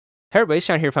Hey everybody,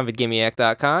 Sean here from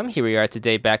VidGamiac.com. Here we are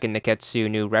today back in Nekketsu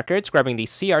New Records, grabbing the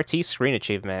CRT screen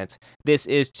achievement. This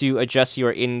is to adjust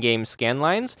your in-game scan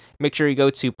lines. Make sure you go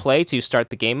to play to start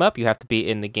the game up. You have to be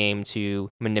in the game to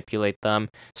manipulate them.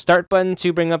 Start button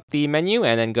to bring up the menu,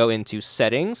 and then go into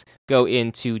settings, go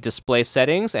into display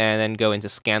settings, and then go into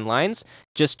scan lines.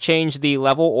 Just change the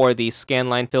level or the scan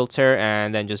line filter,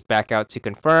 and then just back out to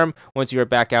confirm. Once you're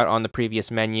back out on the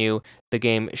previous menu, the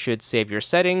game should save your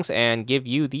settings and give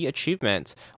you the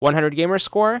achievement. 100 gamer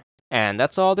score, and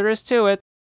that's all there is to it.